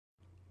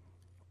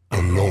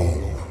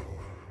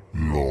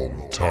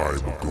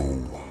time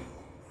ago,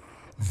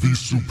 the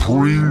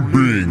Supreme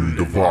Being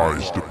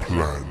devised a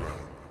plan.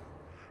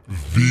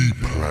 The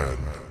plan.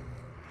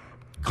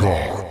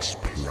 God's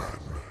plan.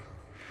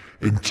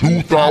 In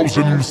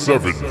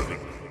 2007,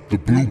 the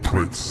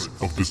blueprints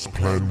of this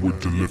plan were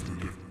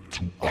delivered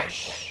to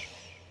us.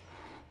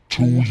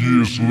 2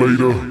 years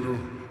later,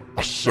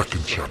 a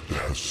second chapter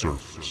has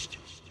surfaced.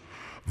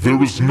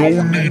 There is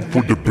no need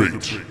for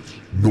debate,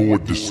 nor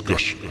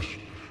discussion.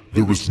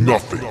 There is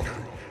nothing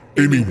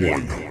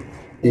anyone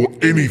or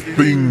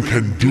anything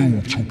can do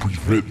to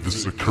prevent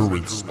this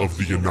occurrence of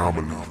the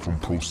anomaly from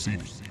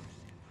proceeding.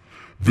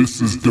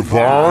 This is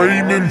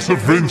divine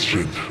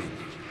intervention.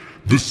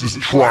 This is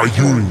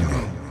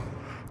triune.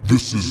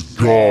 This is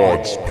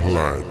God's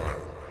plan.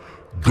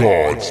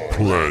 God's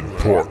plan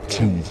part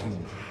 2.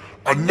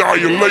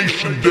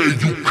 Annihilation Day,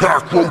 you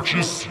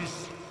cockroaches!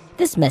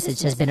 This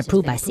message has been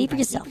approved by See For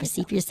Yourself and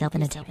See For Yourself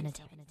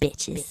Entertainment.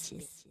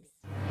 Bitches.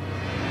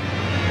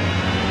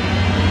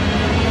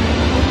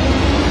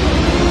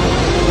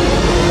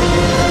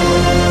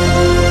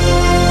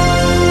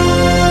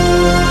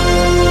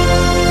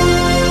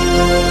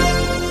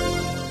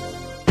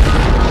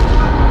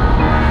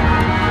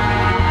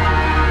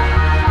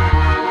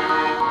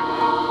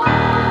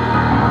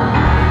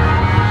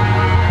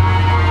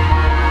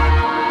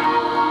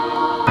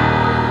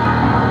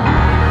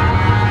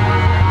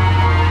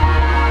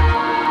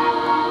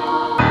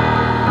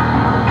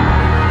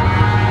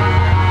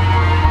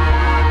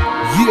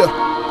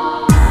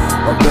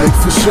 I'm back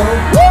for show.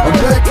 I'm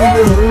back in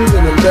the hood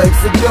and I'm back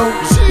for dough.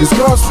 It's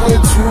God's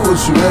plan too, what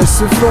you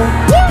asking for?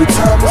 The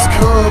time has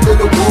come and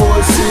the war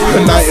is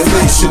here.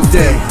 Annihilation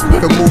Day,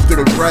 better move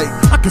to the right.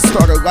 I can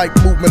start a like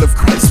movement of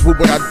Christ with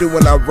what I do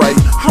when I write.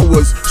 I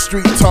was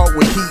street taught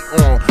with heat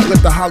on.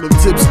 Let the hollow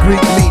tips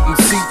greet me and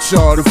seat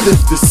y'all. The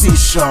fifth to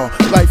seashore.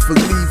 Life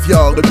will leave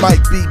y'all. It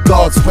might be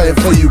God's plan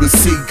for you to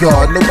see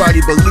God.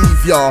 Nobody believe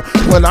y'all.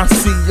 When I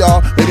see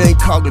y'all, it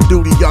ain't Call of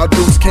Duty. Y'all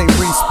dudes can't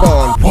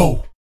respawn.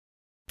 Whoa.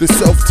 The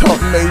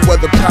self-taught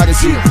Mayweather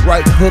prodigy,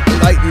 right hook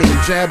lightning,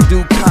 jab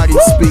Ducati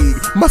speed.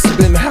 Must have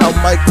been how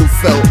Michael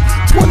felt.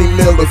 20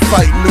 mil to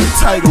fight, new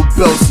title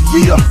belts,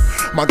 yeah.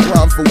 My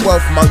grind for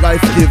wealth, my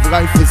life give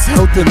life is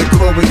health in the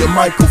glory of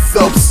Michael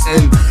Phelps.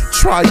 And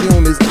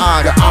triune is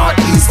I, the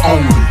I-E's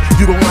only.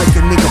 You don't like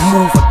a nigga,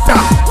 move or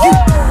die.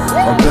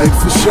 I'm back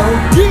for show.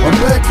 I'm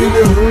back in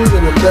the hood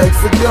and I'm back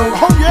for dough.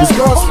 It's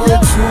God's plan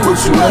too, what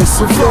you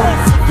asking for?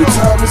 The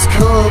time has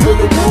come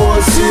and the war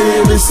is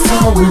here. It's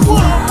time we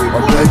war.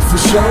 I'm back for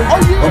show.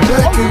 I'm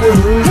back in the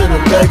hood and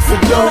I'm back for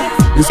dough.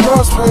 It's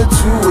God's plan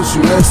too, what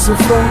you asking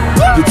for?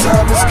 The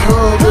time has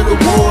come and the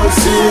war is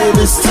here.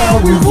 It's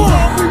time we war.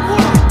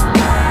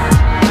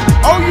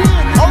 Oh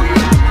yeah, oh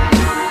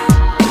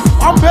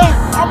yeah. I'm back.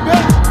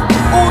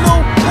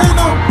 Uno,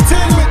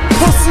 tenement,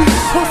 pussy.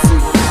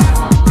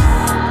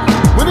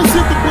 When it's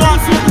hit the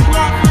block,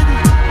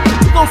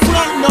 we gon'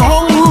 flatten the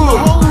whole hood.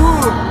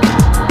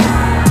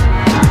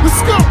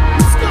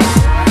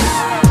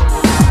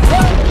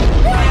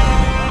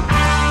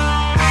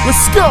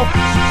 Let's go.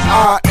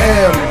 I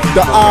am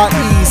the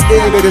I-E's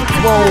heir to the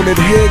throne and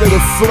head of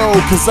the flow,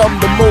 cause I'm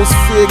the most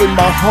feared in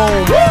my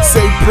home.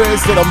 Say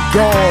prayers that I'm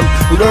gone,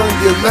 learn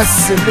your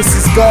lesson. This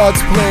is God's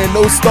plan,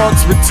 no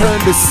starts, return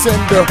to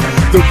sender.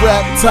 The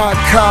rap Todd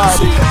Cobb,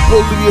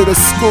 bully of the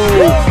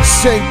school,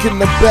 shank in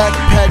the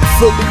backpack,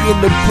 fully in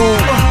the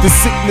boot. The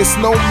sickness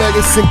no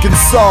medicine can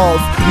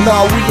solve,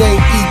 nah we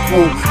ain't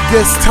equal.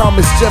 Guess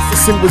Thomas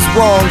Jefferson was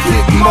wrong,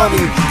 get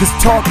money, cause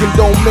talking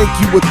don't make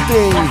you a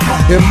thing.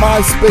 In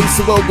my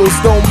space logos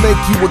don't make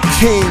you a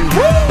king.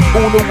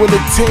 Uno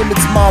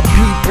Entertainment's my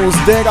people's,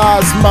 Dead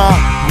Eyes my,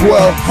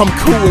 well, I'm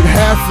cool with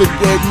half a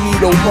dead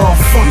needle,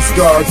 motherfucker. It's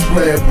God's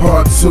plan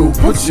part 2,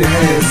 put your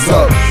hands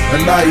up.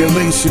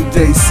 Annihilation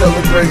Day,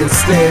 celebrate and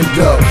stand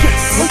up.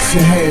 Put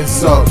your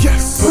hands up,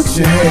 put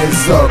your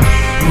hands up.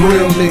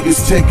 Real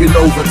niggas taking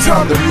over,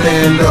 time to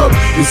man up.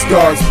 It's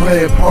God's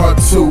plan part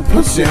 2,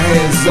 put your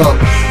hands up.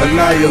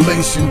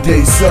 Annihilation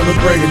Day,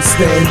 celebrate and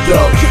stand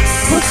up.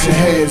 Put your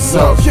hands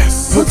up,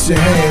 put your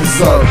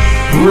hands up.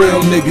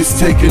 Real niggas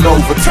taking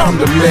over, time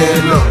to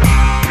man up.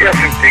 Yes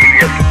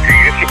indeed,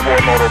 it's your boy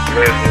Moto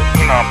Blizzard,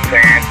 you know what I'm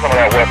saying, some of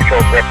that West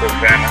Coast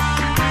representative.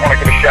 I wanna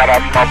give a shout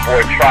out to my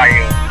boy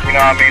Triune, you know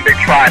what I mean, they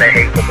try to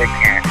hate but they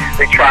can't.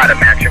 They try to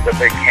match him but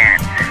they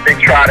can't. They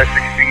try to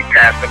succeed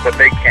past him but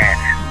they can't.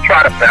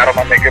 Try to battle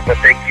my nigga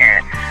but they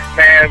can't.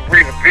 Man,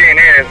 reason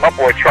being is my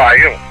boy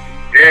Triune,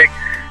 dig?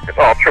 It's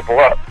all triple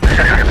up.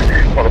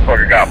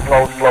 Motherfucker got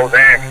flows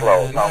and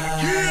flows.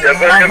 Yes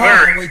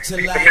sir.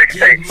 Keep the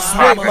mixtape.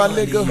 Smoke my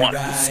nigga,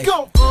 let's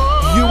go.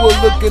 You were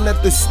looking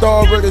at the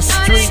star of the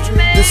street.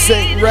 This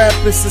ain't rap,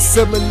 it's a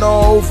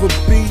seminar over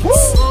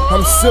beats.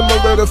 I'm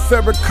similar to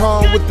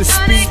Farrakhan with the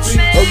speech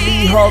of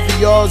Lee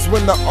Harvey Oswald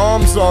when the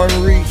arms are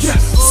in reach.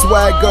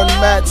 Swag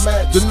unmatched,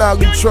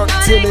 Denali truck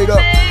tinted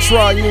up.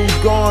 Triune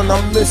gone,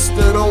 I'm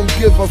Mr. Don't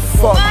Give a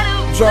Fuck.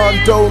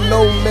 John Doe,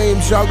 no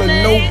names, y'all are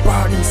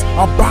nobodies.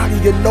 Our body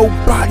a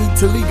nobody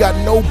till he got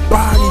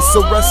nobody.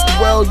 So rest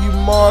well, you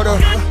martyr.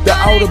 The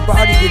outer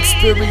body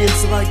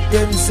experience like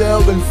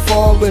Denzel and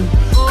Fallen.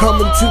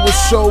 Coming to a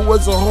show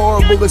was a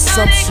horrible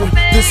assumption.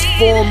 This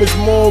form is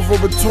more of a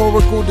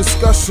rhetorical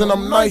discussion.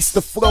 I'm nice,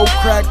 the flow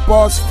crack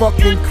bars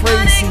fucking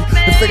crazy.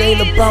 If it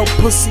ain't about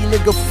pussy,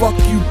 nigga, fuck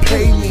you,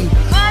 pay me.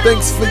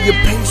 Thanks for your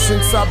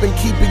patience, I've been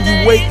keeping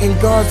you waiting.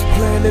 God's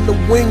plan in the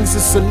wings,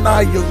 it's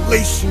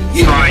annihilation.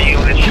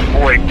 It's your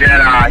boy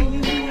Deadeye,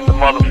 the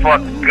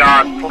motherfucking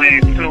God's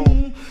plan too.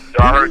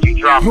 I heard you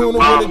dropping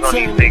bombs on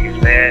these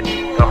niggas, man.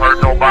 Don't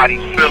hurt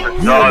nobody's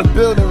feelings, dog.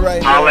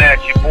 Right Holla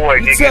at your boy,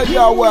 nigga. Tell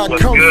y'all where I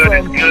come good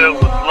from. is good,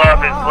 what's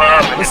love is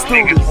love. And if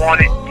niggas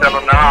want it, tell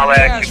them to holla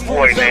at your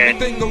boy, man.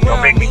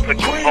 Don't make me put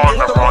your phone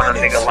number on a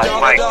nigga like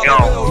Mike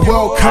Jones.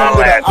 Welcome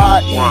to the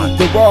IE.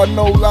 There are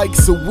no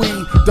likes of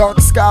we.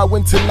 Dark sky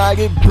when tonight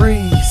it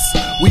breeze.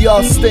 We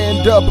all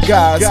stand up,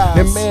 guys,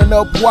 and man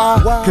up.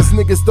 Why? Cause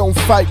niggas don't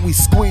fight, we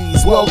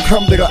squeeze.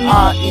 Welcome to the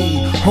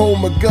IE,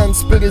 home of gun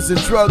spitters and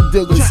drug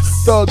dealers.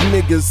 Thug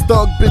niggas,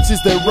 thug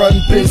bitches that run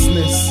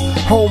business.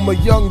 Home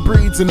of young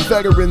breeds and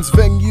veterans.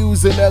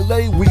 Venues in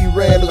LA we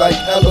ran like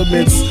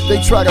elements.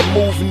 They try to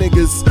move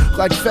niggas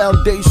like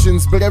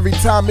foundations, but every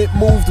time it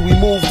moved, we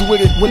moved with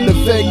it. When the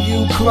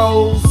venue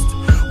closed,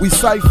 we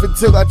ciphered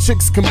till our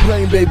chicks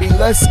complain, baby,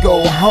 let's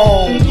go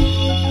home.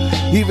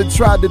 Even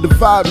tried to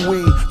divide,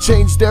 we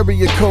changed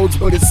area codes,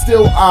 but it's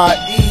still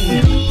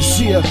IE.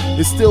 Yeah,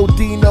 it's still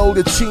Dino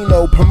to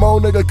Chino,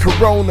 Pomona to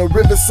Corona,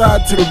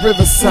 Riverside to the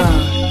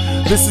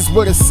Riverside. This is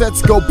where the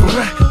sets go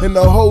brah, and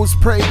the hoes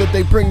pray that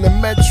they bring the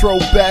metro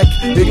back.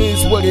 It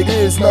is what it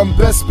is, none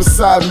best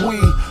beside we.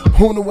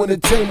 Uno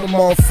Entertainment,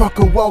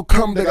 motherfucker,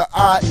 welcome to the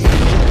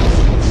IE.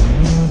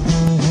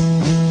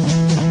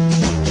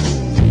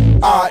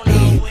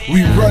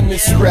 We run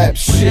this rap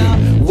shit.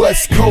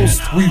 West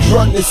Coast, we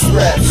run this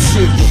rap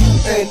shit.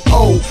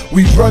 UNO,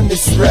 we run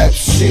this rap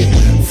shit.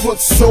 Foot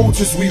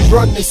soldiers, we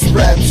run this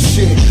rap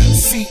shit.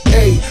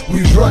 CA,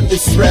 we run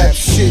this rap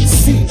shit.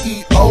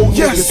 CEO,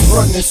 niggas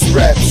run this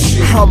rap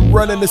shit. I'm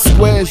running the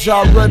squares,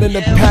 y'all running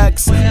the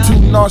packs. Too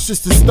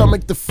nauseous to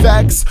stomach the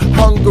facts.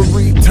 Hunger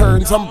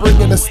returns, I'm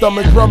bringing the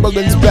stomach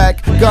rumblings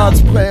back.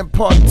 God's plan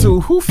part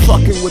 2, who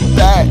fucking with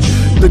that?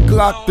 The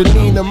Glock, the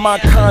Nina, my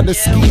kinda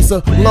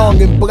skeezer.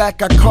 Long and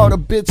black, I caught a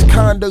bitch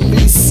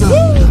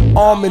Condoleezza.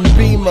 Arm and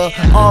Beamer,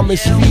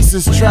 Amish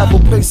visas. Travel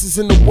places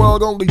in the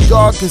world only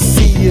God can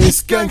see.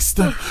 It's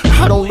gangster.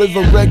 I don't live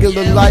a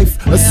regular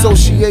life,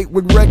 associate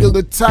with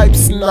regular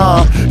types.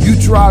 Nah, you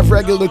drive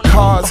regular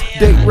cars,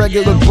 date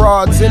regular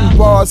broads, in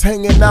bars,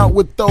 hanging out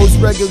with those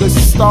regular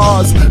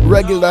stars.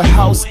 Regular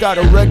house, got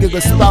a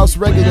regular spouse,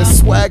 regular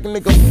swag,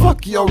 nigga,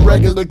 fuck your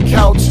regular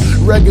couch.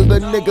 Regular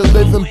nigga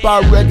living by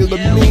regular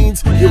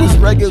means. You as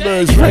regular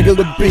as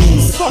regular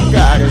beans. Fuck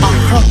out of here.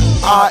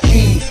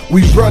 IE,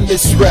 we run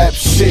this rap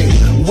shit.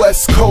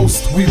 West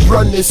Coast, we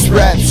run this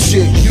rap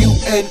shit.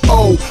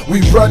 UNO,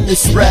 we run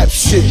this rap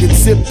shit. Get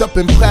zipped up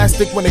in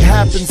plastic when it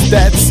happens,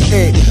 that's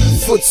it.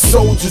 Foot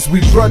soldiers,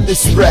 we run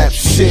this rap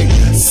shit.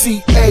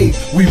 CA,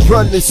 we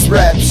run this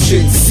rap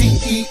shit.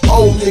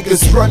 CEO,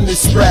 niggas run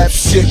this rap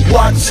shit.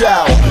 Watch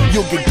out,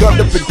 you'll get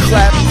gunned up and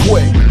clap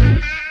quick.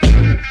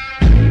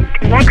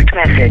 Next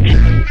message.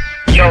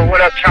 Yo,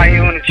 what up,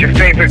 Triune? It's your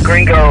favorite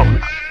gringo,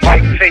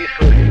 Mike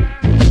Faceless.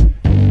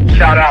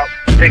 Shout out,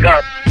 big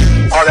up,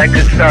 all that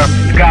good stuff.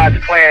 It's God's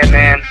plan,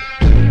 man.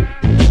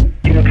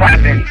 Keep it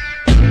clapping.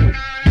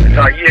 It's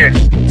our year.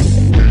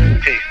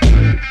 Peace.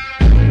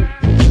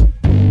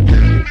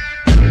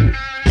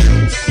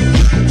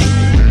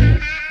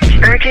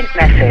 Urgent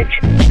message.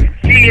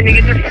 See you,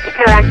 nigga, this is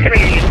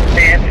spontaneous,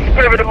 man.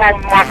 Spirit of the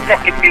moment, my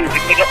fucking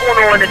music, nigga.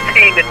 Uno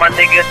Entertainment, my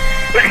nigga.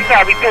 This is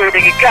how we do it,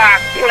 nigga.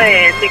 God's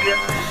plan, nigga.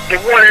 The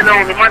one and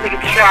only, my nigga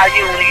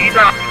Triune, nigga. You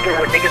know how we do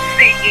it, nigga.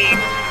 CE,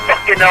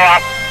 fucking know I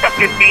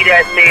fucking be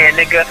that man,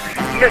 nigga.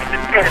 Mr.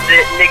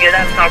 President, nigga.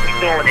 That's how we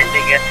doing it,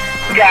 nigga.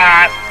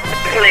 God's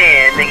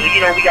plan, nigga.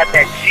 You know, we got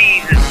that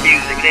Jesus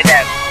music and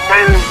that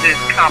Moses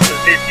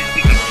compositions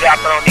we keep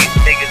dropping on these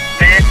niggas,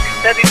 man.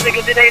 Now these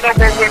niggas, it ain't no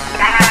more we're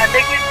fine,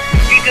 nigga.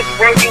 We just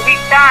working, we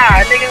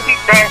fine, nigga. We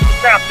boss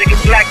us up, nigga.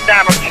 Black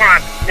Donald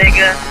Trump,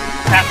 nigga.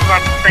 That's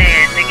what I'm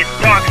saying, nigga.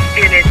 Dark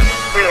skinned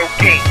Bill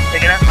Gates,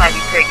 nigga. That's how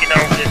we taking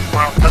over this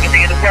motherfucker,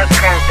 nigga. The West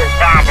Coast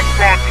Obama,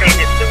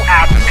 spontaneous, new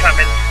album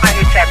coming. I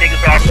hit y'all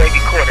niggas already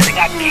recorded,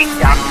 nigga. I keep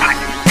y'all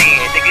pockets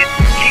thin, nigga.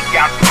 Keep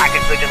y'all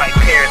pockets looking like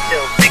Paris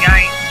Hills, nigga.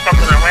 I ain't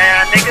fucking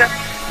around, nigga.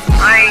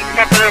 I ain't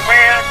fucking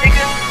around,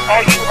 nigga.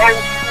 All you old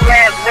school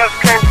ass West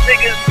Coast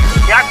niggas,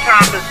 y'all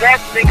time is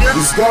up, nigga.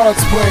 It's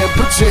God's plan,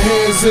 put your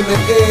hands in the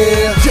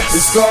air. Yes.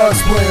 It's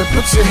God's plan,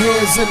 put your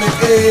hands in the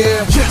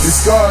air. Yes.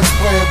 It's God's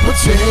plan, put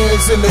your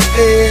hands in the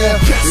air.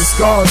 Yes. It's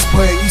God's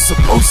plan, you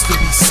supposed to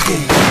be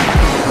scared.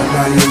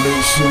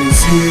 Annihilation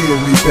is here,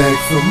 we back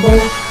for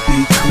more.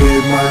 Be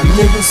clear, my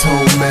niggas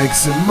hold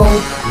max and mo.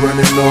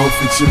 Running off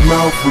at your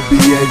mouth will be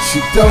at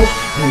your door.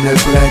 In that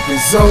black and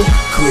zone,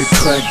 click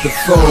clack the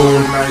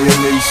phone.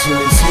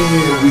 Annihilation is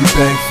here, we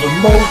back for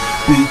more.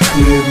 Be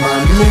clear,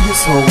 my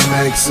niggas hold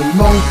max and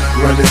mo.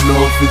 Running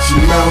off at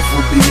your mouth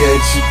will be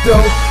at your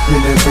door.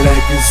 In that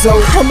black and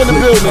zone, I'm in the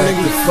building, clack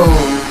nigga. the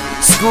phone.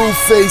 Screw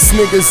face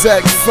niggas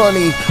act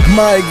funny.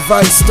 My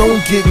advice,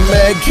 don't get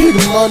mad, get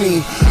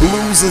money.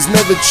 Losers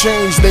never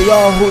change, they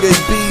are who they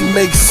be.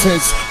 Makes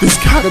sense, there's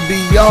gotta be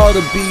y'all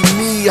to be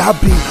me. I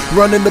be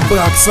running the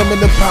blocks, I'm in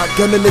the pot,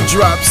 gun in the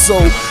drop. So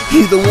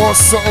either want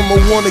something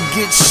or wanna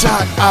get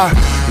shot.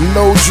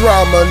 No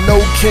drama, no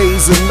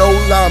K's and no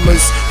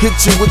llamas. Hit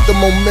you with the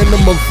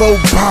momentum of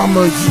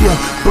Obama, yeah.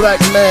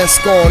 Black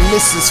mask on,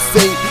 this is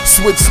fate.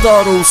 Switch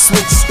startles,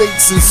 switch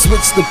states and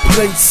switch the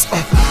plates.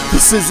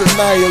 This is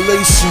annihilation.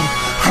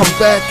 I'm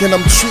back and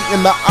I'm treating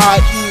the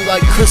IE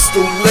like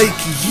Crystal Lake,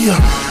 yeah.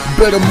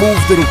 Better move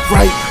to the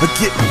right or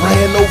get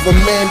ran over,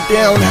 man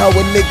down. How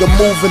a nigga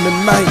moving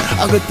tonight.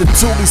 I let the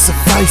toolie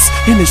suffice,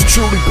 and it's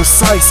truly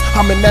precise.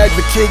 I'm an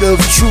advocate of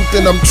truth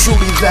and I'm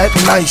truly that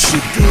nice, you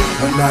dig?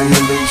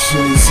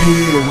 Annihilation is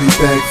here, we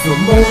back for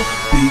more.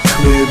 Be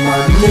clear, my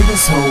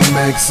niggas hold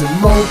max and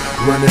mo.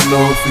 Running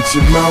off at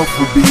your mouth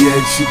will be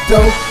at your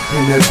door.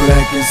 In that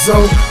black and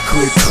zone,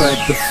 click clack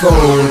the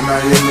phone.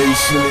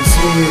 Annihilation is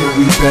here,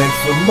 we back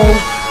for more.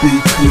 Be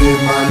clear,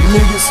 my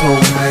niggas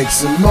hold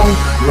max and mo.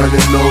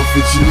 Running off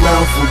at your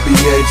mouth will be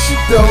at your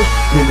door.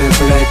 In that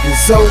black and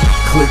zone,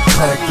 click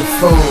clack the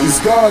phone.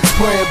 It's God's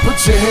plan, put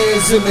your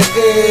hands in the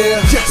air.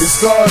 Yes. It's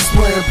God's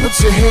plan, put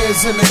your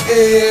hands in the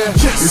air.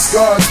 Yes. It's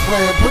God's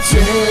plan, put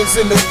your hands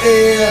in the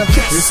air.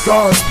 Yes. It's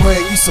God's plan.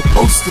 You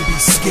supposed to be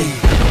scared.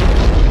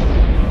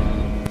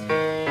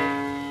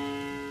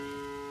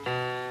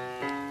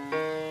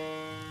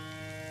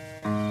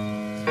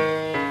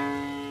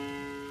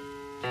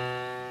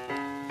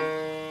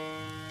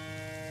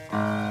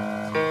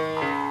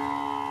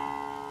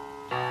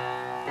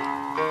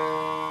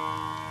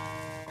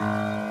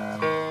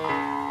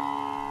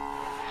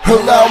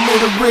 Allow me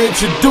to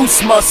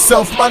reintroduce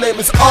myself. My name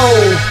is O.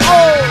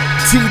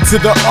 T to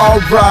the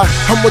R-I.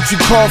 I'm what you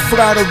call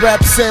fly to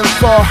rap Sam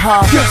far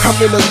high. I'm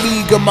in a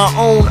league of my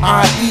own.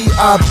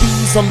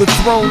 IEIBs on the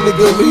throne,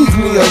 nigga, leave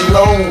me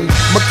alone.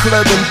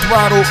 McLaren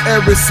throttle,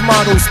 Eris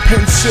models,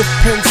 pen shift,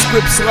 pen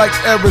scripts like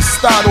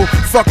Aristotle.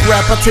 Fuck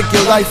rap, I take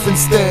your life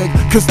instead.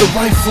 Cause the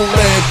rifle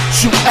leg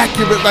shoot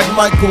accurate like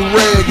Michael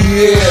Red,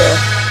 yeah.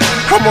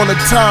 I'm on a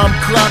time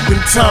clock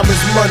and time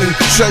is money.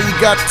 Sure you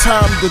got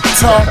time to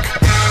talk?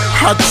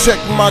 I check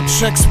my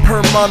checks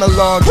per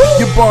monologue.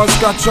 Your bars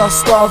got y'all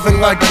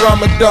starving like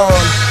Ramadan.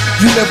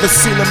 You never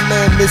seen a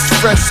man this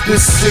fresh,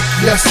 this sick.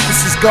 Yes,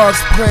 this is God's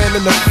plan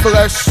in the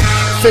flesh.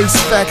 Face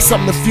facts,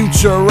 I'm the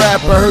future rap.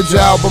 I heard your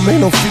album,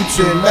 ain't no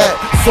future in that.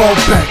 Fall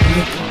back,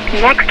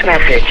 nigga. Next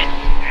message.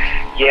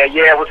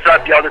 Yeah, what's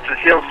up, y'all? This is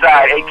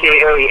Hillside,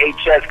 aka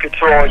HS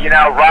Couture. You're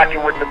now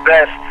rocking with the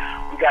best.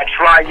 We got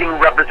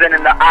Triune representing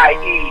the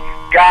IE.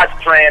 God's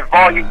Plan,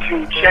 Volume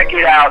 2. Check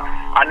it out.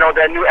 I know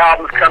that new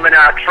album's coming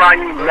out.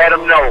 Triune, let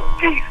them know.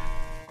 Peace.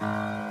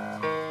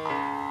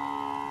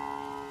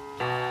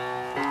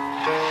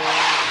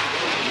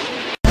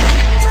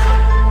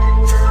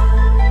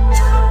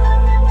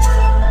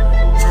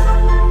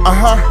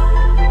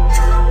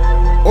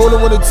 Owner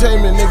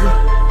Entertainment, nigga.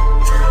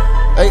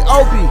 Hey,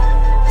 Opie,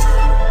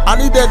 I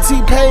need that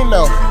T-Pain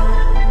though.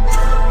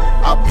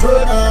 I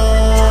put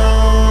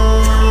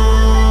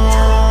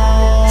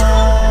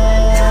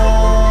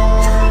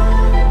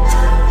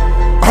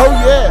oh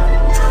yeah,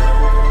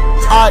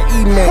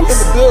 IE mix. I'm in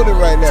the building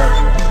right now.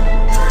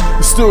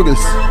 Let's do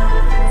this.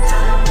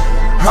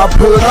 I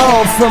put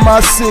on for my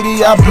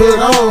city, I put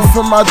on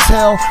for my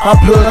town, I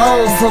put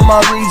on for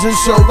my region,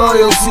 show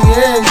loyalty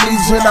and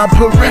legion. I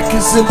put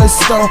records in the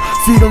store,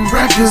 feed them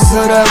records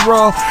of that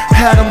raw.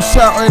 Had them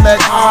shouting that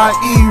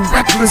IE,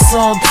 reckless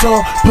on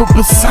tour. Put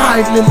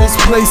Poseidon in this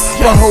place,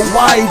 for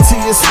Hawaii to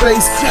your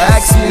space.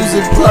 Axe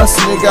Music Plus,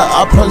 nigga,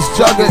 I punch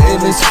Jugger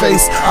in his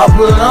face. I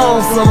put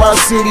on for my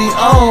city,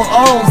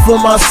 on for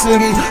my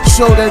city.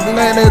 Showed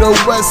Atlanta the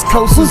West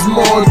Coast was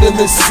more than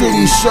the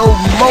city. Showed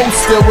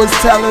most there was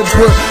talent,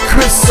 put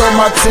Chris on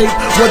my tape.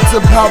 Went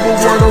to Power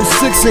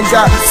 106 and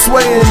got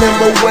swaying him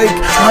awake.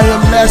 I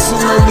am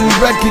nationally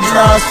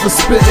recognized for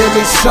spitting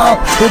it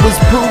sharp. It was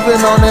proven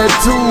on that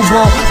tube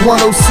on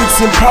 106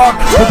 in Park.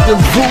 But the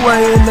Vu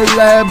ain't in the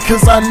lab,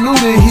 cause I knew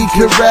that he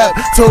could rap.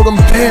 Told him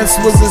Dance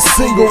was a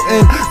single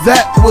and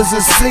that was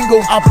a single.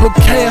 I put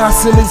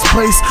Chaos in his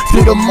place,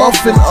 did a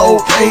month in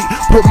 08.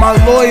 Put my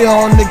lawyer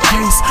on the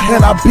case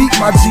and I beat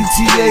my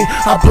GTA.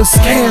 I put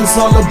scans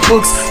on the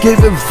books,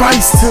 gave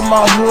advice to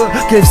my hood,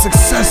 gave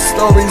success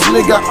stories,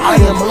 nigga, I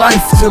am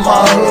life to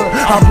my hood.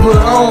 I put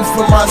on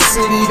for my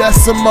city,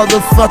 that's a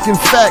motherfucking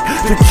fact.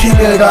 The king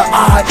of the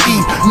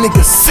IE,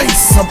 nigga, say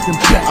something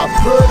back. I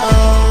put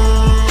on.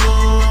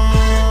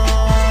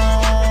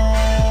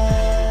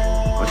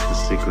 What's the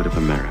secret of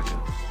America?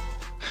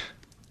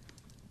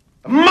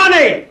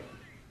 Money!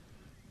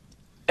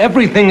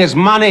 Everything is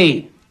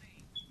money.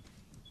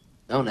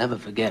 Don't ever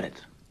forget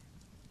it.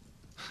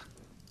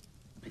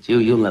 But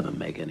you'll never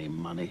make any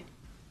money.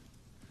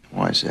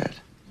 Why is that?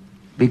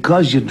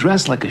 Because you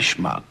dress like a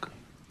schmuck.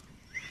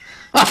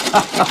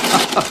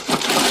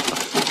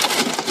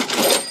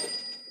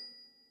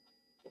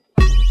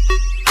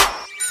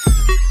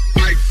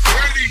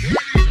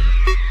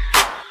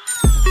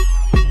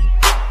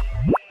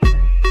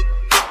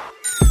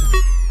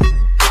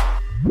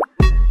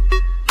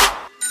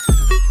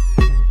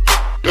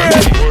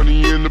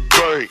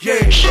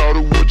 Shout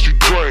out what you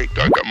drink.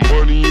 I got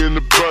money in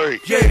the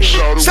bank.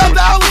 Shout out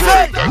what you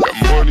drink. I got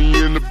money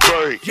in the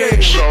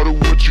bank. Shout out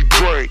what you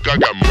drink. I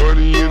got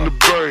money in the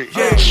bank.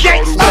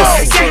 Shout out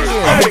what you drink.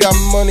 I got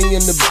money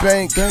in the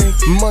bank,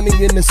 money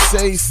in the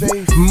safe,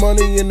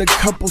 money in a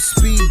couple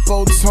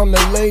speedboats on the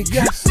lake,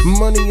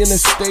 money in the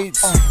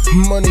states,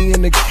 money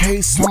in the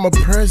case. I'm a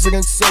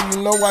president, so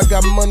you know I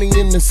got money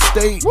in the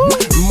state.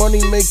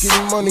 Money making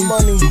money,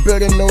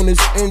 better known as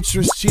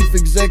interest, chief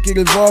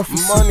executive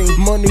officer.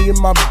 Money in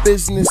my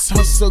business,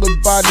 hustler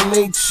by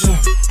nature.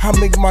 I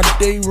make my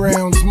day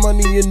rounds,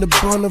 money in the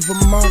bun of a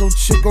model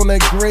chick on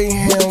that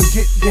Greyhound.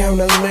 Get down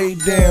and lay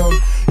down.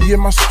 Yeah,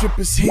 my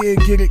strippers here,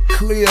 get it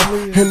clear.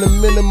 And the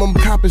minimum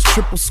cop is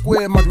triple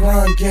square. My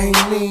grind game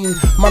mean,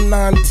 my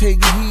nine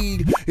take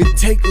heed. It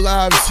take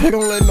lives, it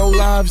don't let no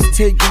lives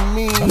take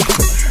me.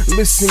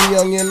 Listen,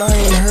 youngin', I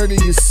ain't heard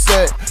of your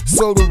set,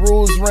 so the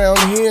rules round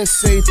here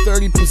say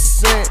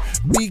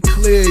 30%. Be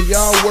clear,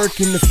 y'all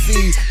working the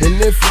fee,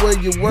 and if where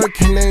you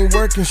working ain't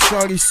working,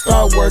 shawty,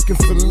 start working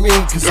for me.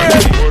 Cause I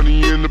got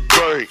money in the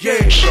bank.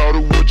 Shout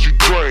out what you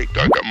drink.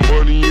 I got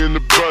money in the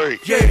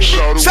bank.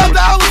 Shout out what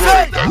you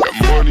drink. I got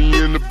money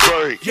in the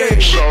bank.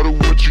 Shout out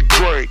what you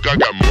drink. I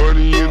got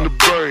money in the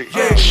bank.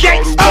 Shout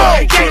out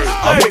what you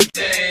drink.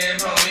 Damn,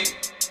 homie.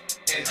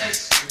 And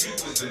you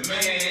was the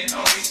man,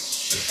 homie.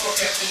 The fuck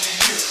happened to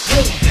you?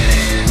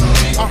 Damn,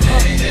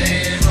 homie.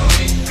 Damn,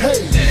 homie. Hey.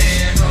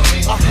 Damn,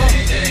 homie.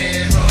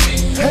 Damn, homie.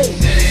 Hey.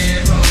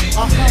 Damn,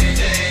 homie.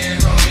 Damn,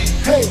 homie.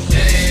 Hey.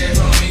 Damn,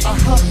 homie.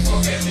 What the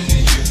fuck happened to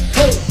you?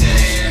 Hey.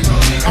 Damn,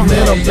 homie.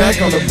 Man, I'm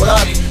back on the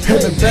block, in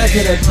the back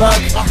of that block,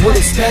 with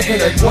a stack of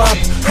that guap.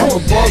 I'm a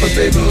baller,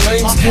 baby,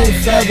 lanes can't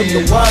fathom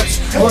the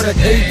watch. Or that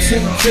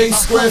 18K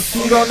square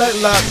feet on that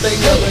lot, they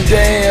yelling,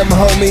 damn,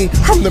 homie,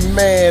 I'm the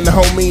man,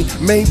 homie.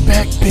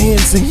 Maybach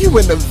Benz and you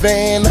in the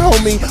van,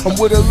 homie. I'm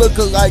with a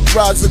lookalike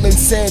Rosalind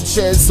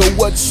Sanchez, so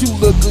what you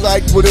look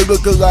like with a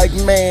lookalike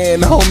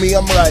man, homie.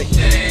 I'm like,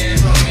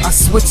 I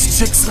switch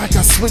chicks like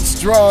I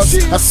switch draws.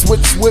 I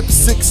switch whip,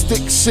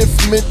 6-stick,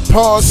 shift, mid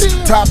pause.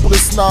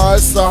 Topless, nah,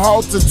 it's a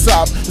halter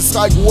top. It's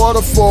like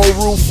waterfall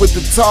roof with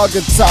the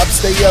target tops.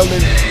 They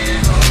yelling,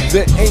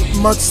 there ain't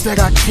much that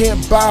I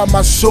can't buy.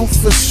 My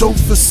chauffeur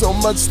so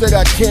much that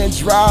I can't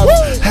drive.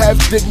 Have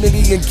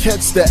dignity and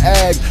catch the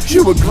ag.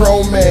 You a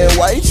grown man,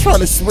 why you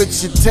trying to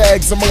switch your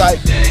tags? I'm like,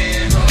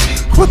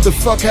 what the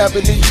fuck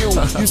happened to you?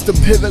 Used to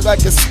pivot like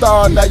a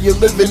star, now you're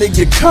living in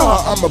your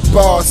car. I'm a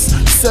boss.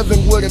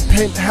 7 with a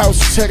penthouse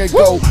cheddar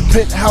go.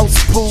 Penthouse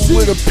pool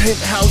with a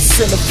penthouse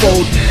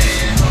centerfold.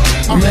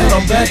 Man,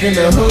 I'm back in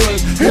the hood,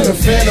 in a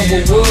phantom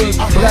of wood.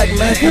 Black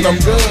Mac and I'm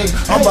good.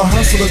 I'm a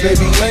hustler,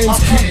 baby. Lanes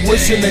keep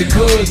wishing they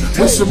could.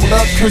 Wish them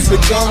luck, cause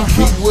the gun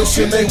keep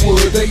wishing they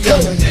would. They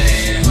yelling.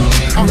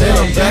 Man,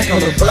 I'm back on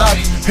the block,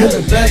 in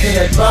the back of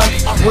that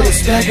box, with a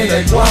stack of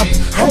that guap.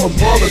 I'm a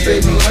baller,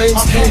 baby,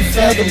 lanes can't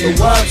fathom the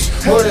watch.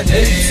 More than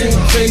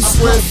 18K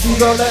square feet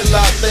on that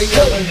lot, they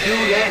yelling. Do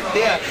that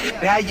there,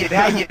 how you do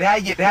that there,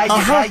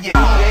 how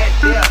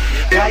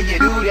you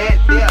do that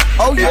there.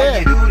 Oh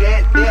yeah, how you do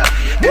that there,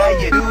 how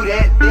you do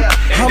that there.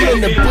 I'm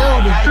in the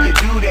building, how you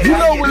do that, you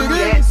know what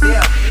it is.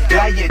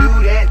 How you do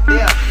that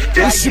there,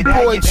 it's your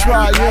boy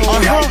Triumph.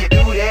 how you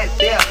do that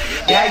there,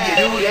 how you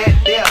do that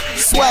there.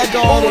 Swag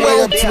all the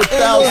way up to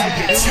 1,000.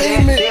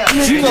 Entertainment,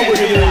 you know what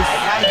it is.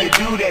 How you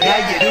do that, how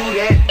you do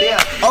that there.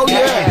 Oh yeah.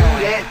 How you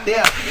do that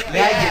there.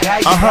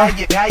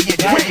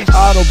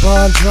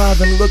 Autobahn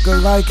driving,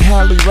 looking like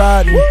Halle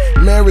riding.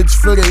 Marriage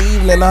for the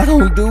evening, I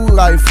don't do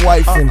life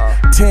wifing.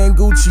 Tan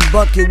Gucci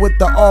bucket with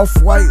the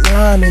off-white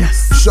lining.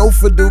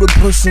 Chauffeur do the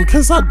pushing,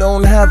 cause I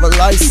don't have a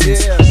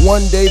license.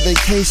 One day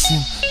vacation,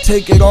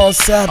 take it on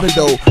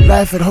Sabado.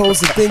 Laugh at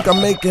hoes and think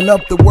I'm making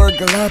up the word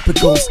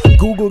Galapagos.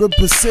 Google the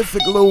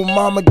Pacific, little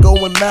mama, go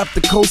and map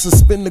the coast and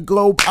spin the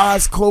globe.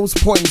 Eyes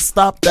closed, point and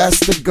stop, that's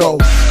the go.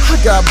 I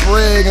got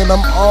bread and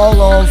I'm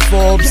all on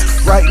Forbes,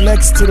 right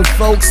next to the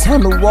folks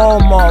on the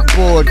Walmart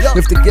board.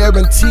 If the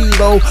guarantee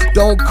low,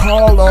 don't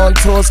call on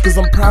tours, cause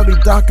I'm probably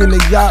docking the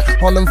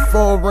yacht on them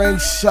foreign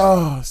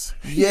shores.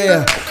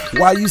 Yeah,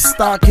 while you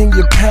stocking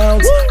your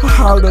pounds, I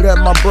hollered at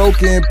my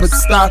broker and put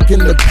stock in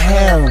the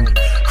pound.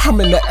 I'm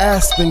in the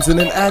Aspens in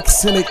an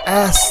accented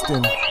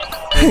Aston,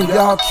 and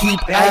y'all keep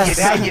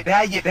asking. How you do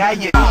that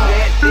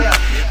there,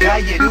 how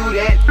you do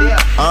that there,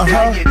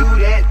 how you do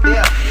that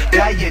there.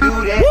 How you do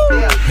that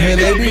there? And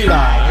they be like,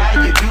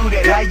 how you do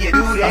that? How you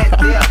do that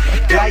there?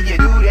 How you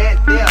do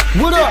that there?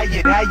 What up?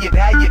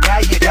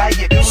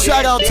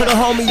 Shout out to the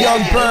homie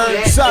Young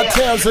Bird. Shot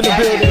Towns in the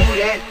building.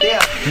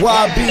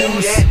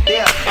 YBs.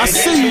 I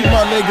see you,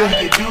 my nigga.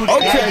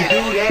 Okay.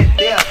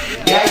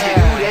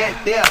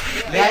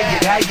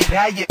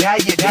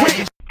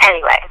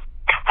 Anyway,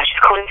 I was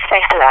just calling to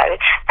say hello,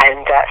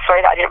 and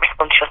sorry that I didn't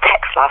respond to your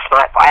text last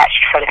night, but I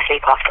actually fell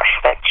asleep after I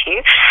spoke to you.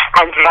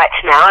 And right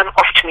now I'm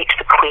off to meet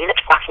the Queen at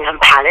Buckingham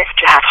Palace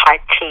to have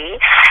high tea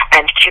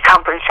and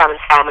cucumber and salmon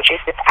sandwiches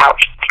without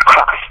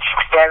crusts.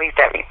 Very,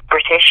 very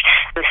British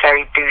and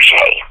very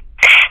bougie.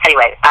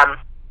 Anyway,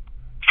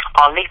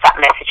 I'll leave that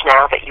message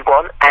now that you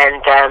want,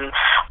 and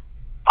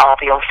I'll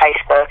be on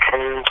Facebook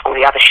and all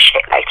the other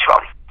shit later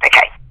on.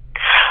 Okay.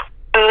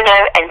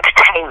 Uno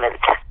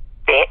Entertainment,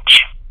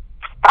 bitch.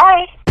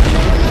 Bye.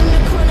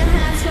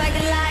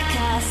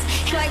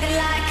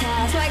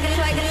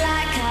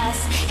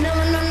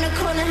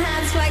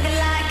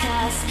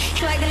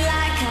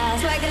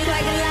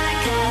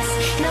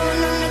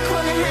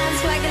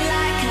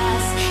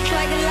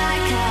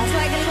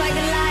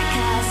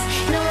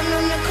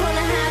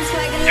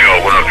 Yo,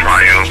 what up,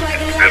 Triumph?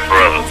 Good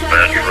brother,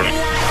 fabulous.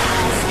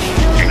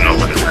 You know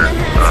what it is.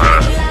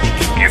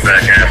 Get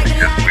back at me,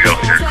 because we up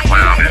here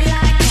clowning,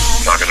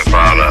 talking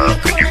about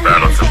when you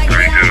battle some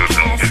 3 dudes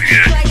and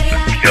shit,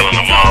 just killing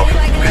them off.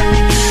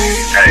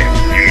 Hey,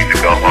 you need to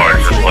go hard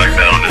just like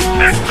that on this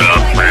next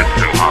plan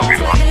too, homie.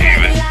 Don't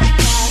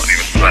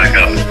even slack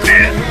up a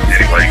bit.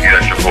 Anyway,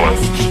 get your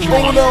voice.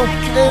 Uno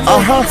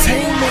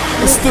Entertainment.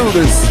 Let's do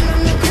this.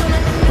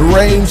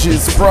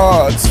 Ranges,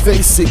 broads,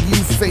 face it, you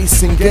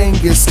facing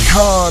Genghis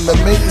Khan.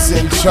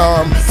 Amazing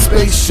charm,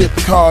 spaceship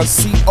cars,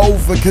 see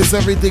over, cause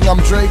everything I'm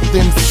draped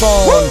in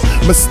fawn.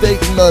 Mistake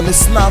none,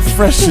 it's not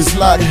fresh, it's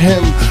not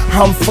him.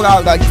 I'm fly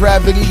like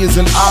gravity is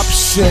an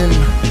option.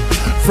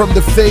 From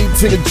the fade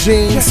to the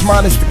jeans,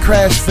 minus the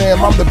crash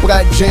fam, I'm the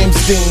black James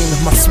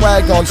Dean. My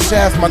swag on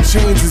shaft, my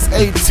chains is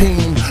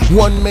 18.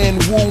 One man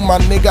woo, my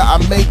nigga, I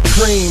make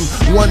cream.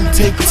 One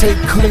take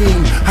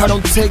clean, I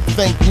don't take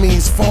thank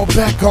me's. Fall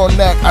back on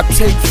that, I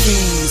take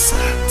fees.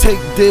 Take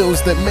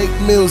deals that make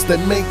meals, that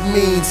make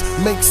means.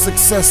 Make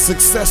success,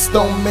 success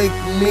don't make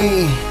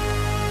me.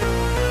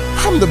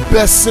 I'm the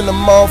best in the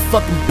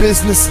motherfucking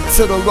business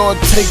until the Lord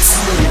takes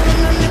me.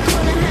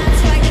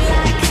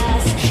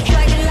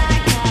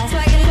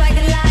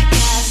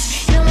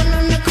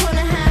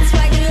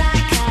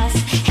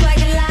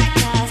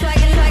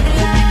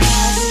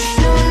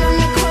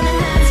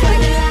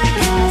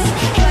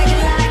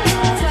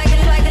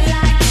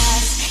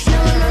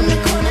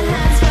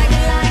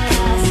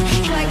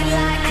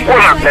 What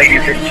up,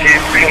 ladies and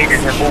gents,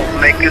 painters and move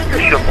makers?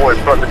 It's your boy,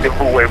 Brother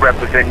DeBoué,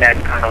 representing that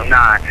 909.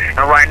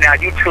 And right now,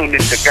 you tuned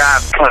into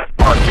God Plus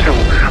Part 2,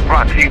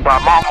 brought to you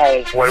by my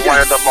homeboy, one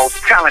of the most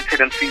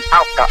talented MCs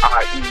out the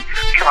IE,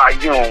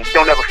 Triumph.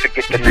 Don't ever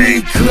forget the name.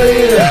 Be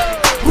clear,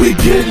 we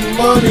getting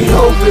money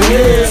over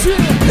here.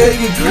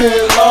 80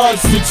 grand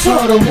large to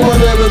charter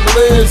whatever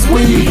plans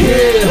we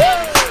here.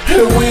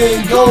 And we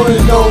ain't going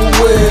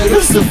nowhere.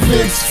 It's a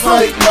fixed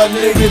fight, my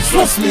nigga.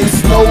 Trust me,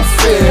 it's no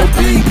fair.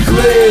 Be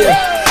clear,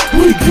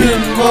 we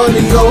getting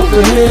money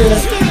over here.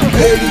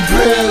 80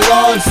 grand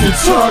large to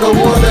charter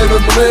whatever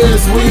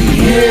plans we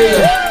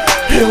here.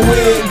 And we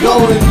ain't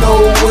going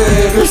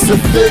nowhere. It's a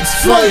fixed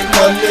fight,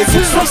 my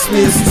nigga. Trust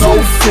me, it's no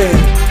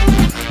fair.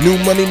 New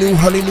money, new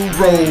honey, new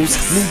rolls.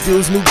 New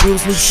deals, new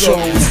bills, new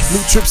shows. New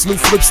trips, new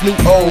flips, new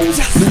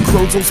O's. New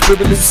clothes on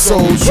spirit, new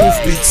souls.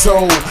 Truth be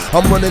told,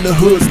 I'm running the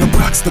hoods, the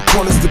blocks, the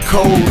corners, the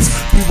codes.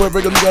 People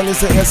regular youngins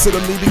that answer to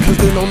me because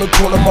they know the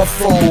corner my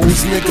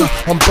foes. Nigga,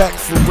 I'm back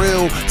for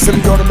real.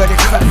 Semi-automatic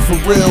clap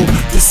for real.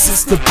 This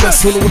is the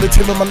best. Only when they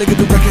tell me my nigga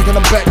the record and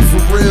I'm back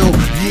for real.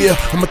 Yeah,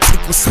 I'ma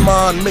take what's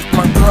mine, make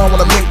my grind when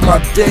I make my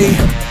day.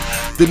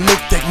 Then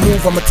make that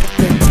move, I'ma take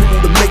that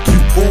tool to make you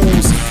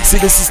ooze. See,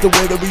 this is the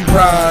way that we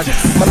ride.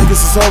 My niggas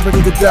is all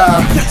ready to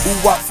die. Ooh,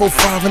 wop 4,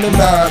 5, and a 9.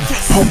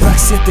 Whole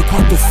back set, they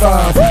caught the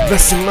 5.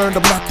 Lesson learned,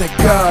 I'm not that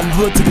guy. I'm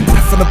hood to the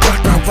death on the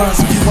block, I rise.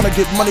 If you wanna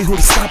get money, who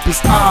to stop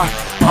is I.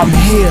 I'm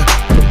here,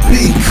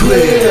 be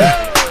clear.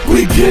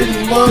 We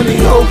getting money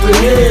over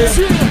here.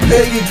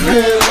 80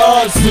 grand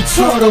large to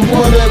charter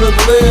whatever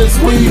plans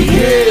we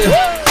here.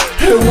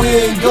 And we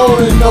ain't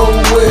going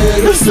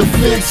nowhere. It's a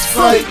fixed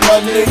fight,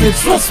 my nigga.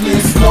 Trust me,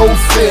 it's no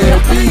fair.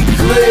 Be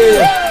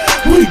clear,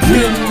 we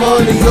getting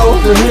money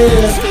over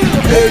here.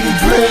 80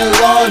 grand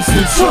large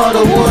to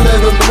charter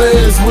whatever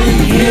plans we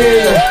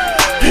here.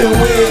 And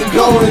we ain't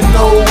going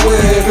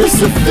nowhere. It's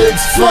a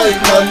fixed fight,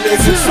 my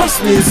nigga. Trust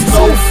me, it's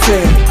no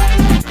fair.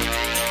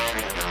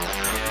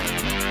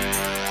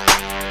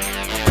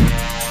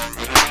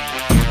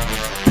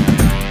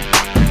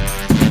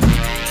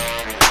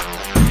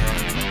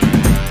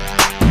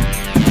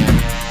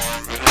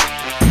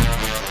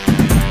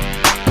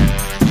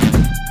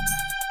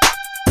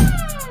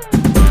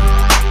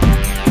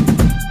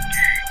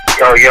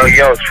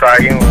 Yo,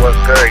 Triumph, what's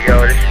good?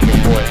 Yo, this is your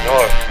boy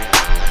North.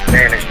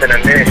 Man, it's been a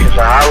minute since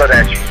I hollered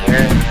at you,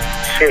 man.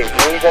 shit.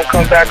 When you gonna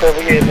come back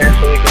over here, man,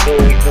 so we can do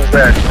what we do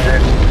best, man?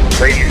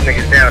 Lay these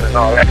niggas down and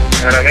all that.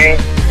 You know what I mean?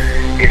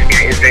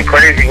 It's been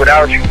crazy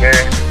without you, man.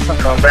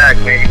 Come back,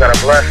 man. You got a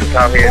blessing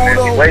out here, man.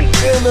 You wait,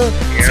 man. You know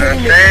what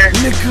I'm saying?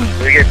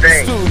 Do your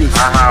thing.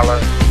 I holla.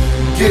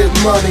 Get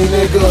money,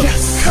 nigga.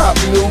 Cop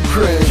new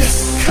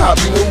cribs. Cop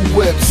new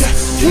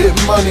whips. Get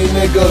money,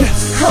 nigga.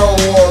 I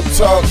don't want to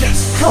talk.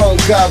 I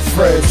don't got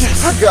friends.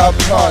 I got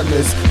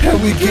partners.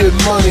 And we get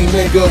money,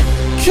 nigga.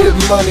 Get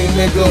money,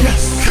 nigga.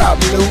 Cop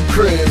new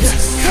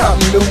cribs. Cop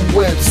new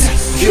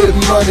whips. Get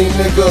money,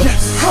 nigga.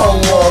 I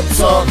don't want to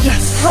talk.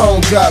 I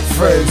don't got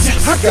friends.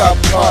 I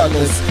got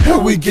partners.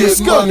 And we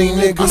get money,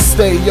 nigga.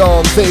 Stay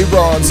on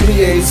Veyrons,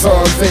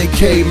 liaison,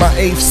 vacay. My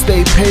 8th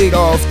stay paid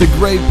off. The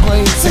gray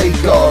plane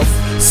take off.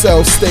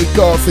 Sell steak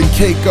off and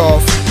cake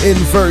off.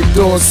 Invert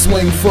doors,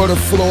 swing for the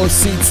floor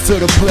seats to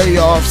the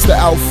playoffs. The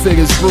outfit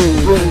is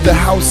rude, the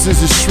house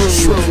is a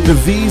shrew. The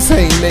V's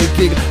ain't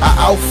naked, I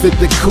outfit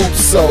the coupe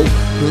so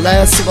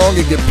last long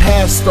and get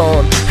passed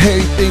on.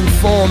 Everything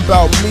formed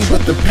about me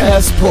but the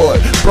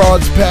passport.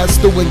 Broads passed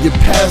through and get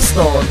passed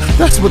on.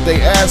 That's what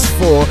they asked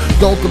for.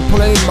 Don't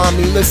complain,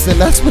 mommy, listen,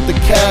 that's what the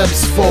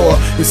cab's for.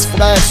 It's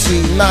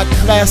flashy, not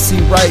classy,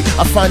 right?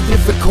 I find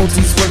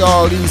difficulties with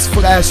all these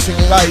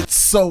flashing lights,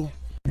 so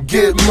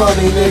get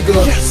money,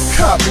 nigga.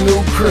 Cop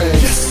new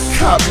cribs.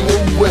 Cop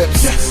new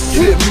whips.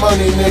 Get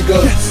money, nigga.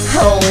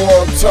 I don't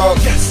want to talk.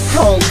 I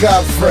don't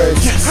got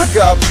friends. I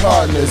got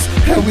partners.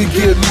 And we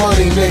get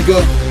money,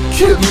 nigga.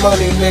 Get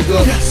money, nigga.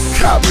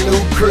 Cop new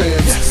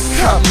cribs.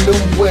 Cop new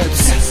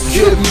whips.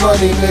 Get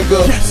money,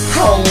 nigga.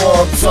 I don't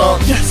want to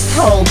talk.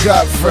 I don't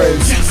got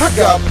friends. I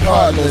got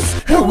partners.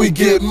 And we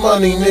get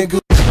money, nigga.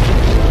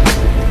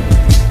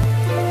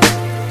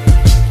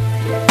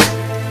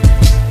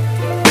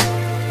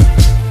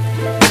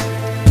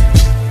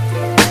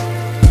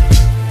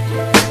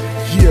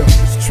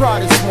 Try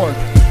this one.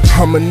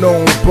 I'm a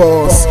known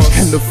boss,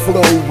 and the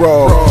flow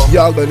raw.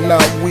 Y'all are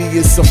not we,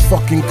 it's a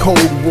fucking cold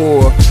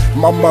war.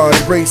 My mind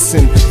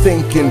racing,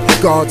 thinking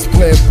God's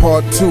plan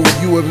part 2.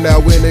 You have now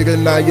entered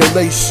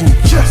annihilation.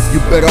 You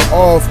better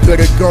off,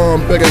 better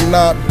gone, better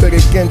not, bet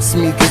against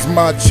me. Cause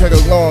my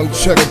cheddar long,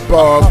 cheddar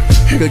bob,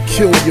 it'll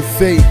kill your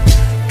fate.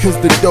 Cause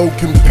the dough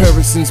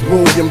comparisons,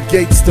 William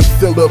Gates to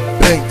Philip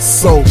Banks.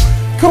 So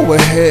go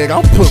ahead,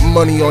 I'll put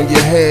money on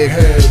your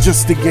head.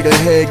 Just to get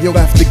ahead, you'll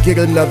have to get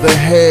another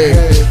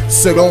head.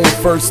 So don't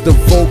first the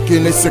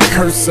Vulcan, it's a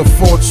curse of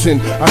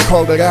fortune. I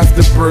call it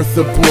afterbirth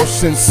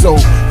abortion. So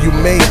you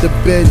made the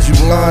bed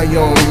you lie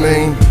on,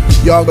 man.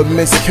 Y'all are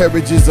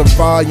miscarriages of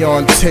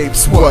ion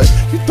tapes. What?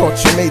 You thought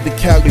you made the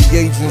Cali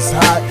agents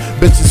hot?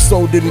 Bet your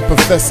soul didn't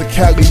Professor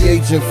Cali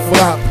agent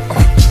flop.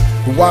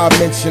 Why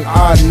mention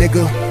I,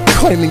 nigga?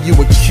 Claiming you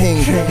a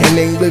king, and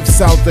they live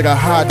south of the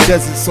high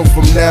desert. So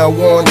from now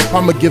on,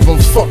 I'ma give them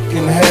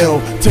fucking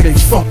hell till they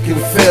fucking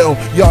fail.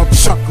 Y'all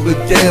chocolate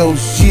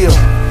dales, yeah.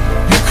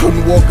 You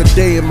couldn't walk a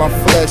day in my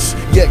flesh,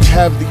 yet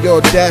have the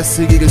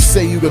audacity to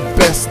say you the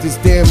best. It's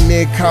damn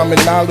near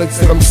common knowledge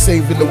that I'm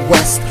saving the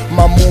West.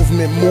 My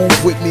movement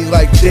move with me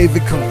like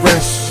David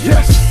Koresh.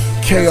 Yes.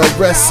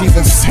 KRS,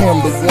 even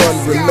Sam the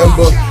One.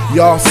 Remember,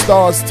 y'all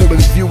stars till in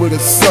view of the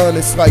sun.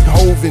 It's like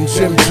Hov and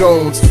Jim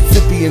Jones,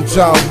 50 and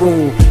Ja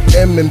Rule,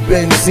 M and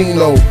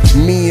Benzino,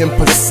 me and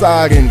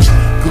Poseidon.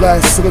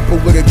 Glass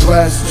slipper with a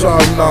glass jar,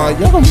 nah,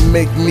 y'all don't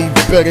make me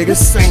better.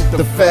 This ain't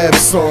the Fab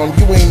song,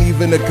 you ain't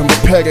even a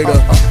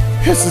competitor.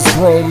 This is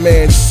grown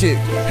man shit,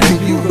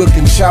 and you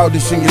looking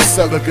childish in your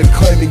celibate,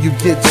 claiming you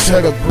get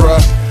cheddar,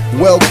 bruh.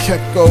 Well,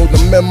 Keko,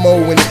 the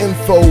memo and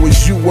info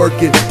is you work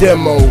at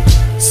demo.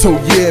 So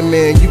yeah,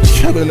 man, you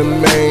killing a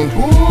man.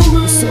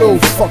 This little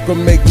fucker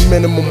make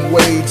minimum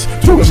wage.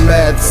 Doing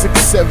mad,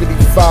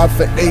 $6.75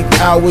 for 8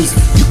 hours.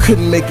 You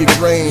couldn't make it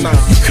rain,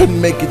 you couldn't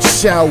make it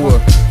shower.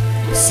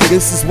 See,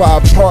 this is why I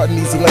pardon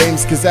these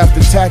lames, cause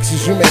after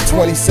taxes you make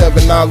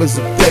 $27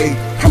 a day.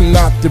 I'm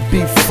not to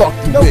be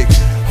fucked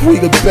with. We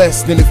the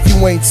best, and if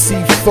you ain't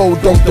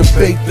C4, don't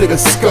debate the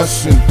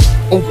discussion.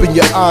 Open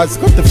your eyes,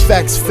 let the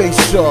facts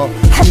face y'all.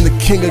 I'm the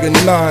king of the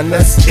 9,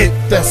 that's it,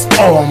 that's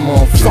all,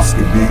 motherfucker. This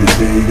could be the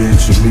day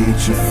that you meet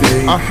your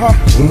fate.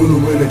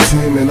 Uno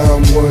Entertainment,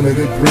 I'm one of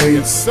the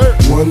greats.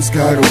 One's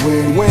gotta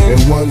win,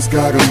 and one's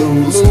gotta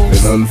lose.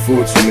 And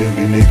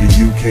unfortunately, nigga,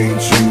 you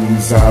can't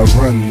choose. I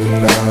run the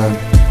 9.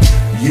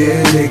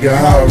 Yeah, nigga,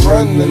 I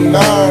run the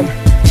 9.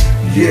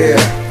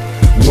 Yeah.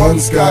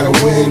 One's gotta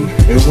win,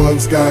 and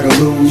one's gotta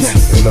lose.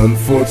 And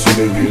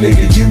unfortunately,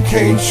 nigga, you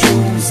can't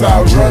choose.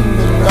 I run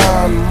the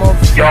 9,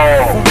 motherfucker.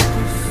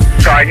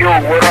 Yo,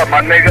 Triune, what up,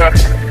 my nigga?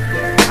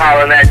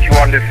 Hollering at you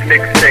on this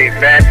mixtape,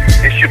 man.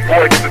 It's your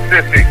boy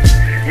Specific,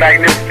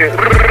 Magnificent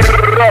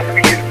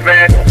Ruffians,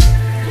 man.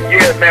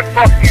 Yeah, man,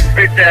 fuck these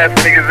bitch ass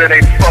niggas and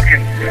they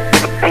fucking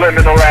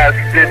subliminal ass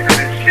disses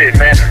and shit,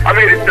 man. I'm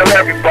here to tell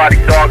everybody,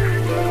 dog,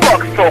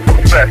 fuck Soul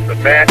Professor,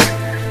 man.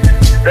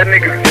 That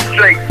nigga's a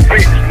straight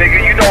bitch, nigga.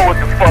 You know what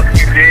the fuck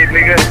you did,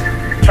 nigga.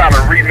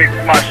 Tryna remix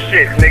my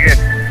shit, nigga.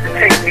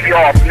 Take me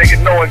off, nigga,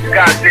 knowing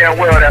goddamn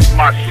well that's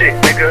my shit,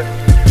 nigga.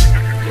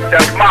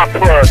 That's my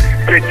plug,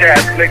 bitch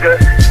ass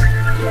nigga.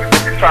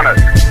 trying to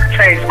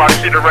change my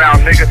shit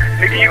around, nigga.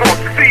 Nigga, you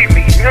gon' see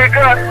me,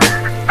 nigga.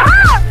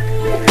 Ah!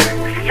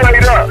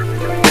 Straight up.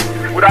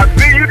 When I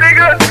see you,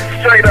 nigga,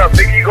 straight up,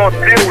 nigga, you gon'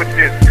 deal with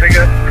this,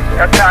 nigga.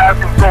 That's how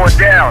that's what's going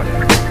down.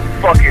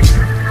 Fucking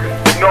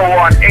no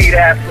on 8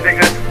 ass,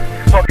 nigga.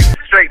 Fucking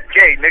straight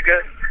gay, nigga.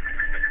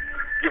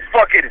 Your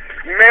fucking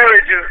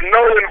marriage is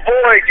null and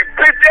void, you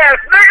bitch ass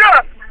nigga!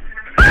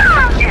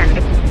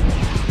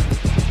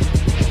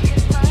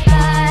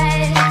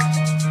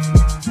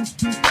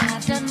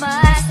 I've done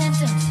my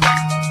sentence,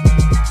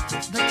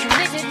 but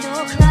committed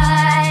no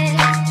crime.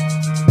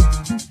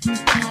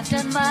 I've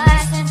done my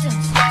sentence,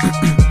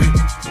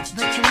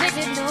 but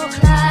committed no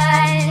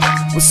crime.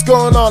 What's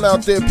going on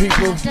out there,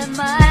 people?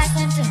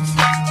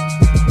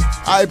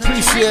 I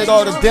appreciate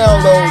all the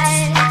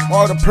downloads,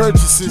 all the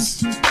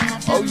purchases.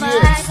 Oh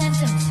yeah,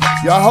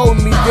 y'all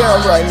holding me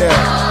down right now.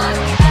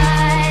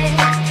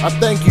 I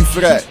thank you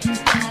for that.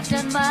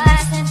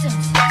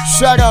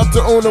 Shout out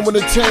to Unum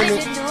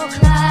Entertainment.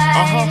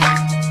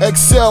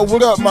 Excel,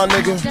 what up, my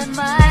nigga?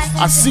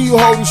 I see you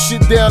holding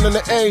shit down in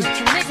the A.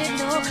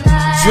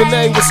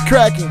 Janae, what's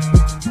cracking?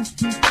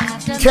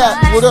 Cat,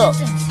 what up?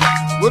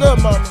 What up,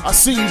 mama? I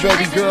see you,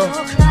 baby girl.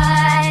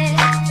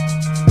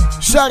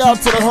 Shout out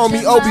to the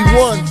homie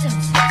Obi-Wan.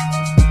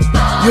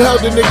 You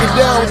held the nigga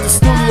down with the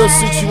studio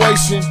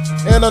situation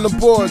and on the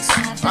boards.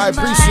 I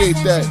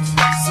appreciate that,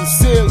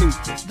 sincerely.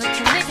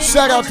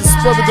 Shout out to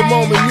Spur of the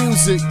Moment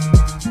Music.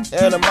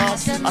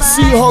 Animosity. I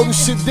see you holding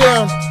shit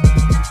down.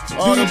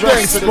 All the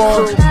rest of the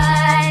crew.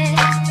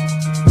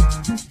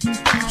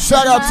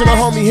 Shout out to the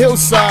homie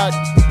Hillside.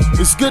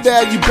 It's good to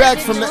have you back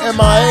from the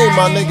MIA,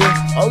 my nigga.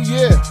 Oh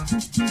yeah.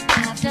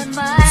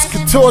 It's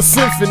Couture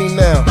Symphony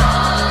now.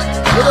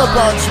 What up,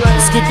 Andre?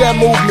 Let's get that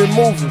movement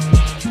moving.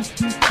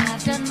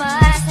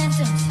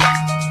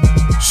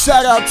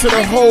 Shout out to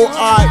the whole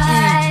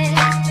IE.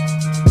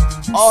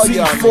 All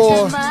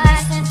C4,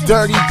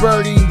 Dirty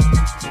Birdie,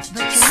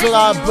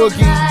 Sly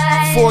Boogie,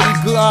 40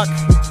 Glock,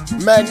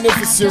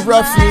 Magnificent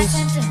Ruffians,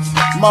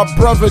 my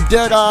brother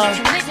Deadeye,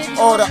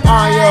 all the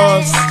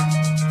Ions.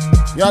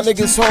 Y'all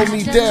niggas hold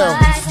me down.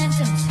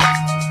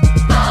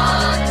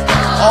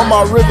 All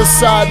my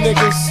Riverside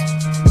niggas.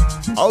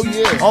 Oh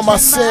yeah. All my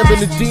San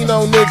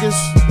Bernardino niggas.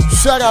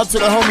 Shout out to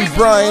the homie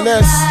Brian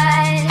S.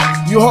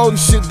 You holding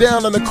shit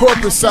down on the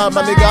corporate side,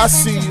 my nigga. I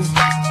see you.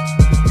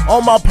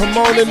 All my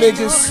Pomona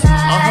niggas.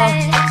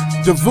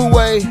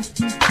 Devoué.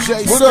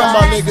 Jay What up,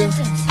 my nigga?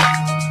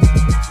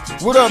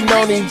 What up,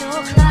 Noni?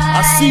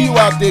 I see you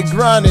out there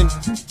grinding.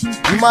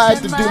 You might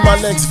have to do my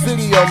next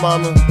video,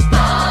 mama.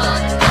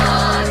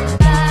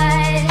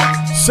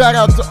 Shout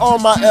out to all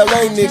my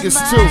LA niggas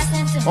too.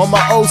 All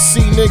my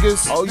OC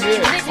niggas. Oh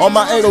yeah. All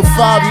my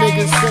 805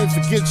 niggas. Can't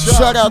forget y'all.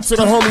 Shout out to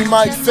the homie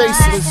Mike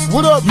Faceless.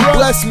 What up, you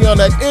blessed me on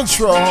that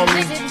intro,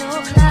 homie.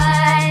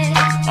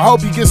 I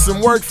hope you get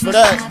some work for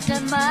that.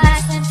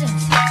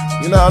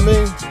 You know what I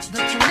mean?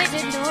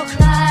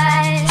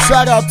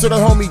 Shout out to the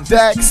homie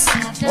Dax.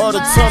 All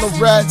the Tunnel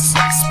Rats.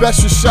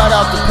 Special shout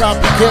out to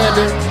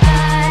Propaganda.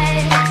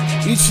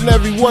 Each and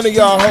every one of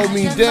y'all hold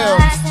me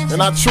down,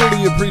 and I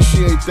truly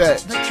appreciate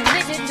that.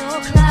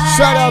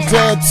 Shout out to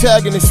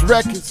Antagonist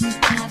Records.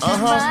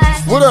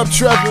 What up,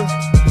 Trevor?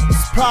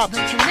 It's poppin'.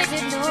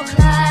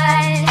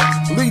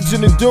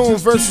 Legion of Doom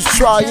versus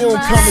Triune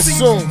coming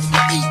soon.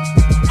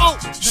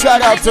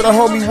 Shout out to the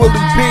homie Willie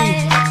B.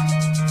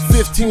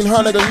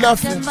 1500 or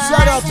nothing.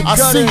 Shout out to I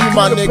see you,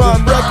 my nigga.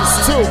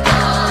 Records too.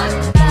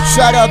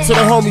 Shout out to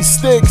the homie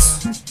Sticks.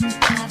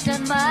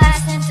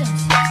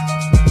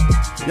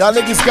 Y'all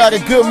niggas got a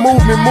good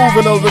movement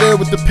moving over there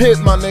with the pit,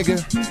 my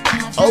nigga.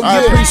 Oh yeah.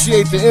 I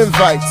appreciate the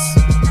invites.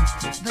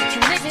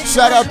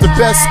 Shout out to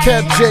Best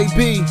Kept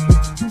JB.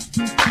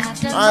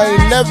 I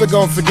ain't never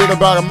gonna forget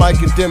about a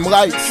mic and dim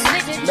lights.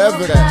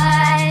 Never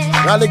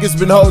that. Y'all niggas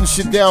been holding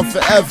shit down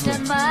forever.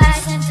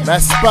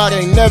 That spot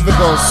ain't never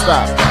gonna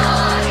stop.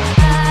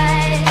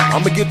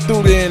 I'ma get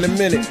through there in a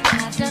minute.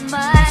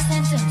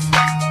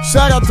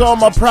 Shout out to all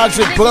my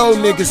Project Blow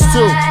niggas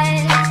too.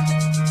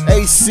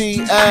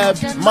 AC, Ab,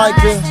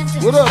 Micah,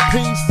 what up,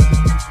 peace?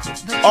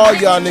 All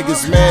y'all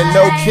niggas, man.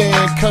 No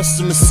Can,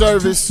 customer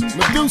service.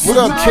 Medusa, what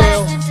up,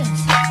 Kale?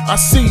 I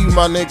see you,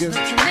 my nigga.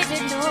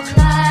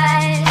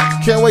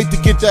 Can't wait to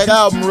get that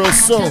album real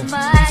soon.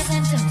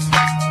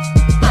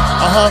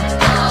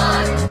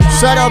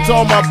 Shout out to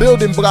all my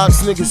Building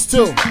Blocks niggas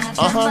too.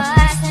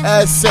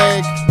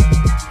 Azseg,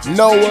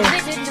 Noah.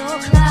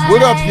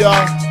 What up,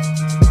 y'all?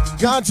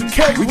 Ganja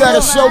K. We got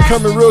a show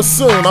coming real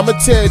soon. I'ma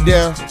tear it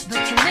down.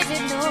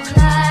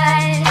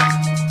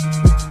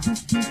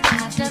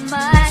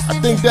 I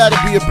think that'll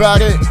be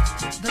about it.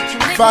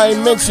 If I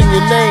ain't mention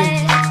your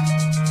name,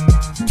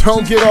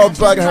 don't get all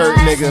butthurt,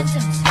 nigga.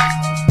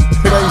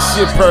 It ain't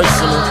shit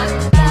personal.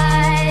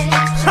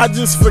 I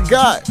just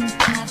forgot.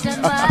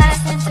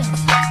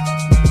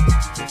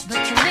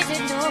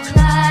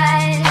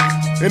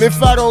 And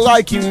if I don't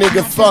like you,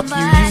 nigga, fuck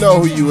you. You know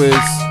who you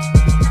is.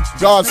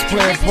 God's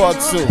Plan Part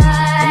 2.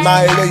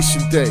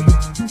 Annihilation Day.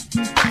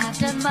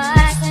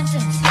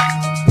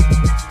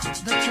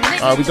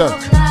 Alright, we done.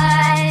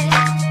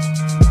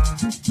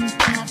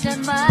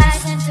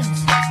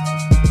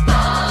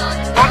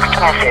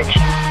 message.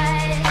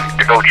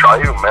 Yo,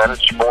 Triune, man, it's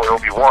your boy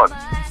Obi-Wan.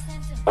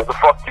 Where the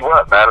fuck you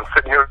at, man? I'm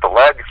sitting here at the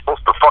lab. You're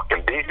supposed to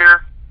fucking be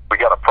here.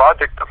 We got a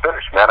project to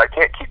finish, man. I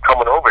can't keep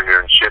coming over here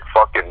and shit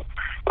fucking...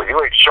 Well,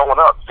 you ain't showing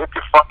up. Zip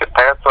your fucking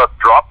pants up,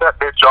 drop that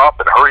bitch off,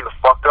 and hurry the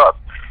fuck up.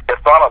 If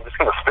not, I'm just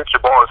gonna spit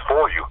your bars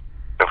for you.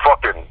 And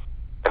fucking...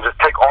 And just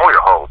take all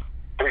your hoes.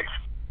 Peace.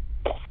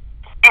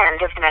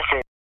 End of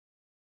message.